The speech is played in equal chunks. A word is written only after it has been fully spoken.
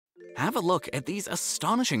Have a look at these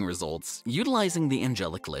astonishing results utilizing the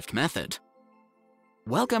Angelic Lift method.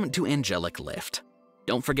 Welcome to Angelic Lift.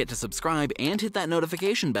 Don't forget to subscribe and hit that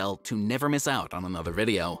notification bell to never miss out on another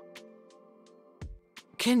video.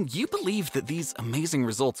 Can you believe that these amazing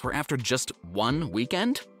results were after just one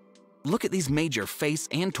weekend? Look at these major face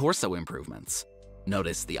and torso improvements.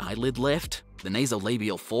 Notice the eyelid lift, the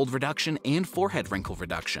nasolabial fold reduction, and forehead wrinkle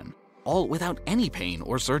reduction, all without any pain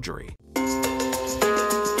or surgery.